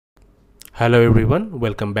Hello everyone,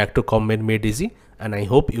 welcome back to CMME Easy, and I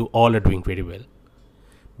hope you all are doing very well.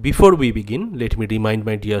 Before we begin, let me remind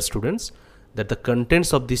my dear students that the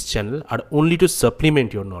contents of this channel are only to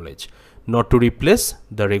supplement your knowledge, not to replace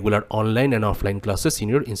the regular online and offline classes in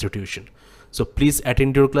your institution. So please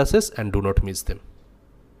attend your classes and do not miss them.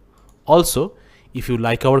 Also, if you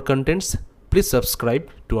like our contents, please subscribe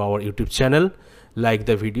to our YouTube channel, like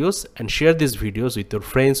the videos and share these videos with your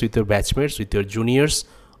friends, with your batchmates, with your juniors.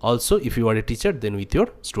 Also, if you are a teacher, then with your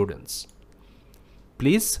students.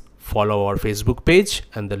 Please follow our Facebook page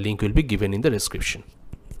and the link will be given in the description.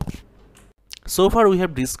 So far we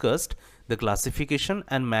have discussed the classification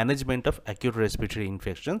and management of acute respiratory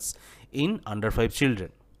infections in under 5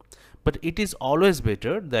 children. But it is always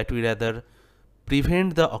better that we rather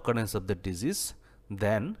prevent the occurrence of the disease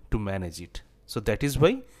than to manage it. So that is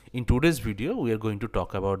why in today's video we are going to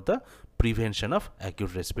talk about the prevention of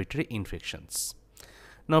acute respiratory infections.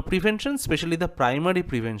 Now prevention, especially the primary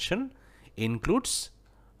prevention, includes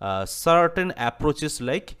certain approaches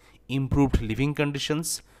like improved living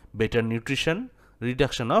conditions, better nutrition,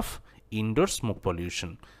 reduction of indoor smoke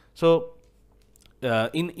pollution. So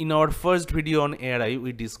in our first video on ARI,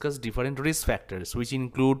 we discussed different risk factors which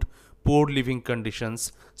include poor living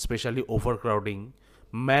conditions, especially overcrowding,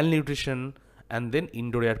 malnutrition, and then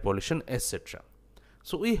indoor air pollution, etc.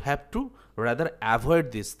 So we have to rather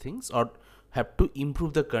avoid these things or have to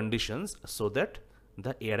improve the conditions so that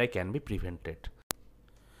the ARI can be prevented.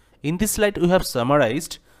 In this slide, we have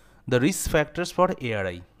summarized the risk factors for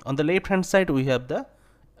ARI. On the left hand side, we have the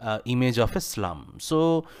image of a slum.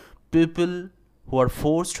 So people who are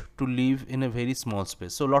forced to live in a very small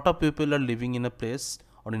space. So a lot of people are living in a place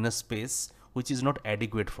or in a space which is not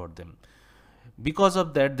adequate for them. Because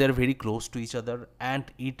of that, they are very close to each other, and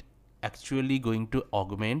it actually going to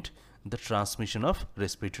augment the transmission of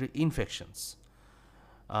respiratory infections.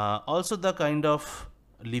 Also, the kind of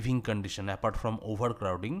living condition apart from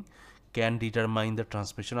overcrowding can determine the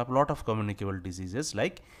transmission of a lot of communicable diseases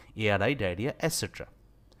like ARI, diarrhea, etc.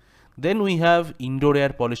 Then we have indoor air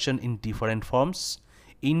pollution in different forms.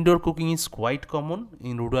 Indoor cooking is quite common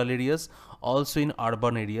in rural areas, also in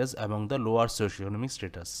urban areas among the lower socioeconomic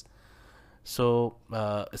status. So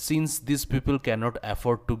since these people cannot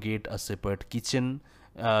afford to get a separate kitchen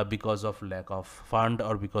because of lack of fund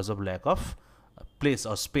or because of lack of place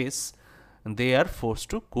or space, they are forced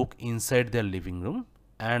to cook inside their living room,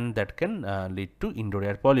 and that can lead to indoor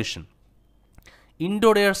air pollution.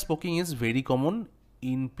 Indoor air smoking is very common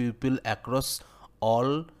in people across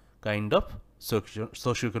all kind of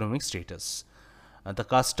socioeconomic status. The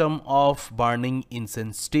custom of burning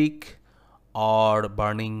incense stick or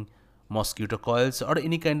burning mosquito coils or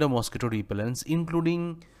any kind of mosquito repellents,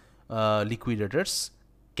 including liquidators,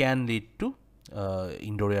 can lead to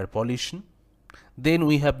indoor air pollution. Then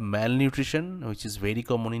we have malnutrition, which is very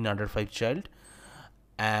common in under 5 child,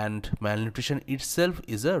 and malnutrition itself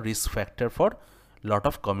is a risk factor for lot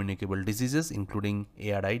of communicable diseases including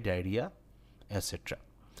ARI, diarrhea, etc.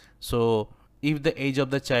 So if the age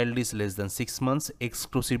of the child is less than 6 months,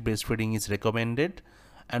 exclusive breastfeeding is recommended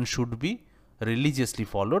and should be religiously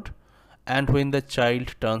followed. And when the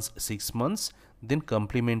child turns 6 months, then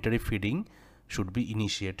complementary feeding should be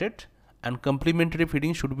initiated, and complementary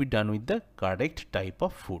feeding should be done with the correct type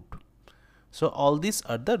of food. So all these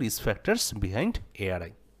are the risk factors behind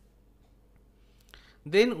ARI.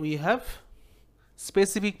 Then we have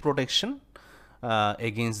specific protection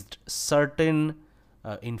against certain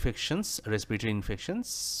infections, respiratory infections.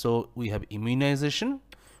 So we have immunization,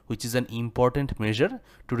 which is an important measure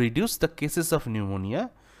to reduce the cases of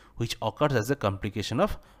pneumonia which occurs as a complication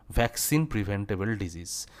of vaccine preventable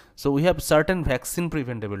disease. So we have certain vaccine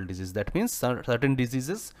preventable disease. That means certain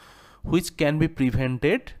diseases which can be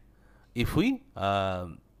prevented if we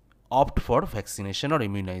opt for vaccination or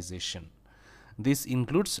immunization. This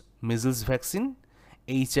includes measles vaccine,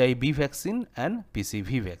 HIV vaccine, and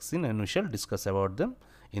PCV vaccine, and we shall discuss about them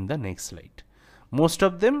in the next slide. Most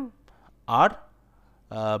of them are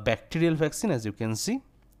bacterial vaccine, as you can see,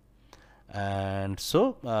 and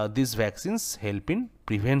so these vaccines help in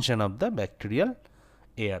prevention of the bacterial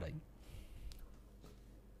ARI.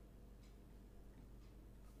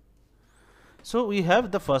 So we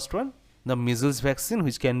have the first one, the measles vaccine,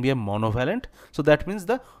 which can be a monovalent. So that means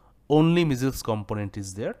the only measles component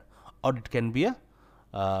is there, or it can be a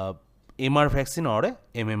MR vaccine or a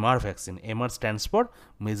MMR vaccine. MR stands for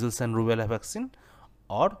measles and rubella vaccine,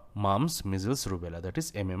 or mumps, measles, rubella, that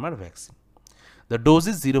is MMR vaccine. The dose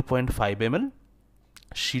is 0.5 ml.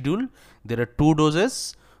 Schedule, there are 2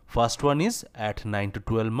 doses. First one is at 9 to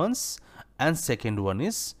 12 months and second one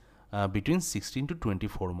is between 16 to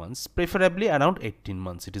 24 months, preferably around 18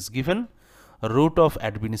 months. It is given. Route of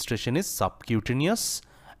administration is subcutaneous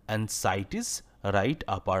and site is right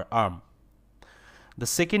upper arm. The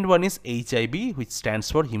second one is HIV, which stands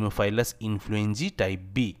for Haemophilus influenzae type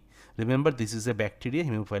B. Remember, this is a bacteria,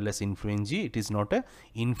 Haemophilus influenzae. It is not a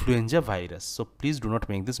influenza virus. So please do not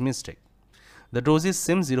make this mistake. The dose is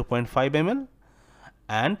same 0.5 ml,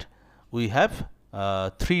 and we have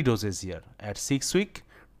 3 doses here at 6 week,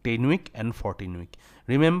 10 week and 14 week.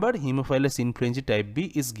 Remember, Haemophilus influenzae type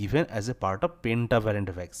B is given as a part of pentavalent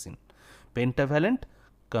vaccine. Pentavalent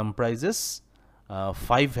comprises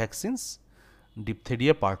 5 vaccines: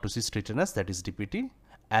 diphtheria, pertussis, tetanus, that is DPT,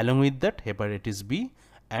 along with that hepatitis B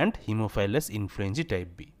and Haemophilus influenzae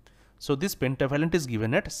type B. So this pentavalent is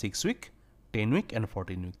given at 6 week, 10 week and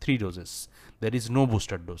 14 week, 3 doses. There is no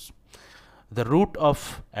booster dose. The route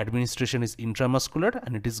of administration is intramuscular,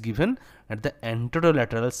 and it is given at the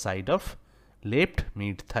anterolateral side of left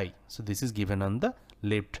mid thigh. So this is given on the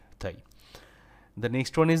left thigh. The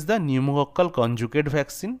next one is the pneumococcal conjugate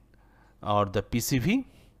vaccine, or the PCV.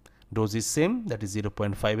 Dose is same, that is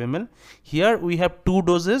 0.5 ml. Here we have 2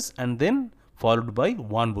 doses and then followed by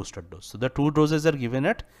 1 booster dose. So the 2 doses are given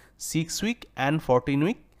at 6 week and 14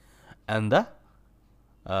 week, and the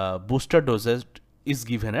booster dosage is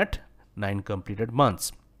given at 9 completed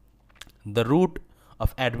months. The route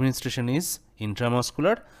of administration is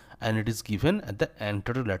intramuscular, and it is given at the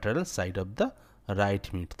anterolateral side of the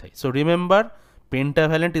right mid thigh. So remember,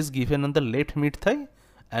 pentavalent is given on the left mid thigh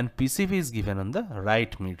and PCV is given on the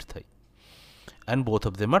right mid thigh, and both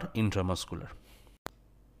of them are intramuscular.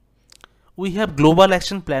 We have Global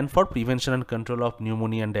Action Plan for Prevention and Control of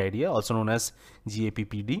Pneumonia and Diarrhea, also known as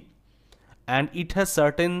GAPPD, and it has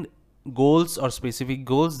certain goals or specific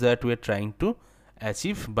goals that we are trying to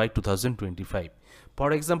achieve by 2025.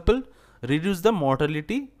 For example, reduce the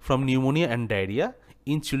mortality from pneumonia and diarrhea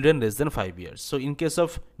in children less than 5 years. So in case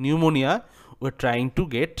of pneumonia, we are trying to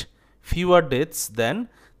get fewer deaths than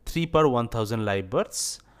 3 per 1000 live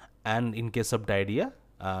births, and in case of diarrhea,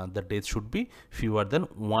 the death should be fewer than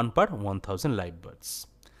 1 per 1000 live births.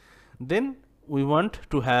 Then we want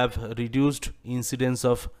to have reduced incidence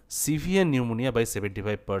of severe pneumonia by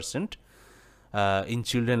 75% in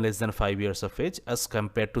children less than 5 years of age as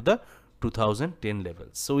compared to the 2010 levels.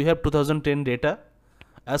 So we have 2010 data.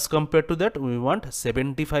 As compared to that, we want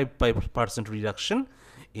 75% reduction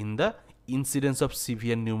in the incidence of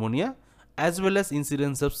severe pneumonia as well as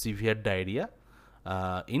incidence of severe diarrhea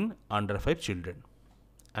in under 5 children,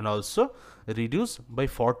 and also reduce by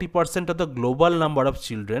 40% of the global number of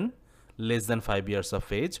children less than 5 years of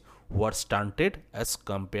age who are stunted as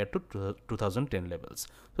compared to 2010 levels.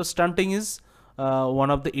 So stunting is one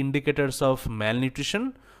of the indicators of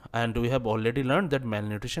malnutrition, and we have already learned that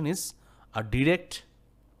malnutrition is a direct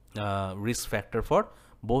risk factor for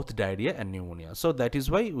both diarrhea and pneumonia. So that is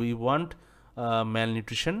why we want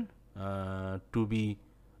malnutrition to be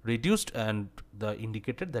reduced, and the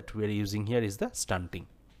indicator that we are using here is the stunting.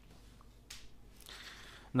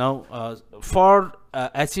 Now for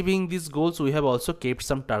achieving these goals, we have also kept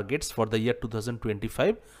some targets for the year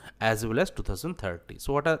 2025 as well as 2030.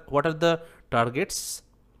 So what are the targets?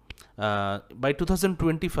 By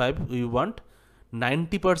 2025, we want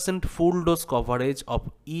 90% full dose coverage of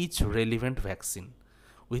each relevant vaccine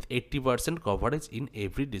with 80% coverage in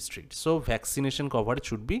every district. So vaccination coverage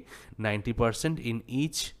should be 90% in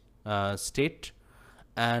each state,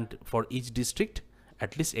 and for each district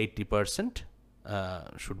at least 80%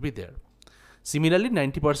 should be there. Similarly,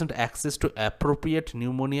 90% access to appropriate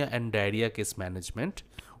pneumonia and diarrhea case management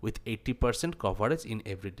with 80% coverage in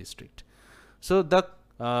every district. So the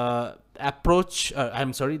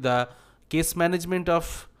the case management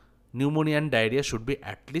of pneumonia and diarrhea should be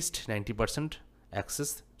at least 90%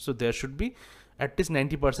 access. So there should be at least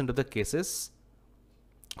 90% of the cases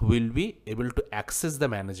will be able to access the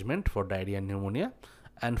management for diarrhea and pneumonia,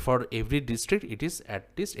 and for every district it is at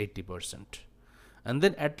least 80%. And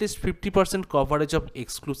then at least 50% coverage of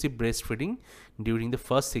exclusive breastfeeding during the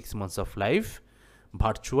first 6 months of life,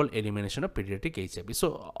 virtual elimination of pediatric HIV.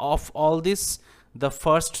 So of all this, the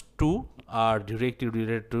first 2 are directly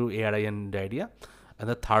related to ARI and diarrhea, and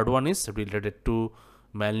the third one is related to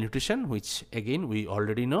malnutrition, which again we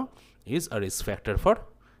already know is a risk factor for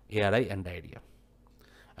ARI and diarrhea.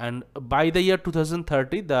 And by the year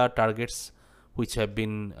 2030, the targets which have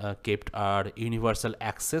been kept are universal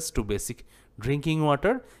access to basic drinking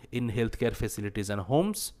water in healthcare facilities and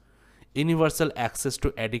homes, universal access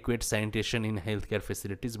to adequate sanitation in healthcare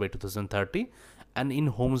facilities by 2030 and in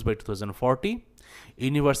homes by 2040,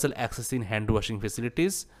 universal access in hand washing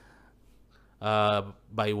facilities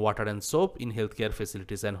by water and soap in healthcare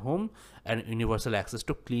facilities and home, and universal access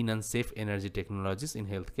to clean and safe energy technologies in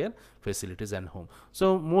healthcare facilities and home.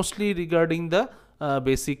 So mostly regarding the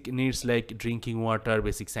basic needs like drinking water,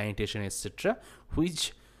 basic sanitation, etc.,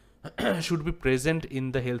 which should be present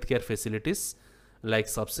in the healthcare facilities like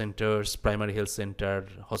sub-centers, primary health center,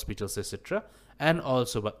 hospitals, etc., and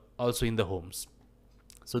also in the homes.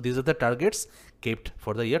 So these are the targets kept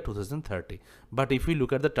for the year 2030. But if we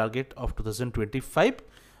look at the target of 2025,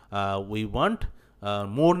 we want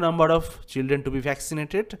more number of children to be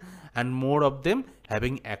vaccinated and more of them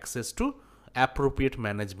having access to appropriate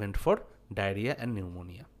management for diarrhea and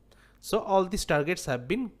pneumonia. So all these targets have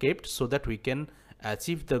been kept so that we can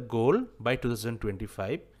achieve the goal by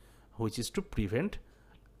 2025, which is to prevent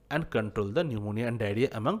and control the pneumonia and diarrhea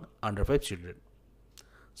among under 5 children.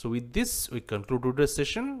 So with this, we conclude today's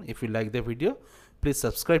session. If you like the video, please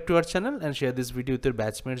subscribe to our channel and share this video with your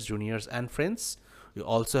batchmates, juniors and friends. We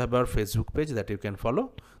also have our Facebook page that you can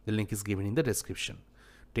follow. The link is given in the description.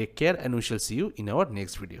 Take care and we shall see you in our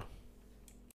next video.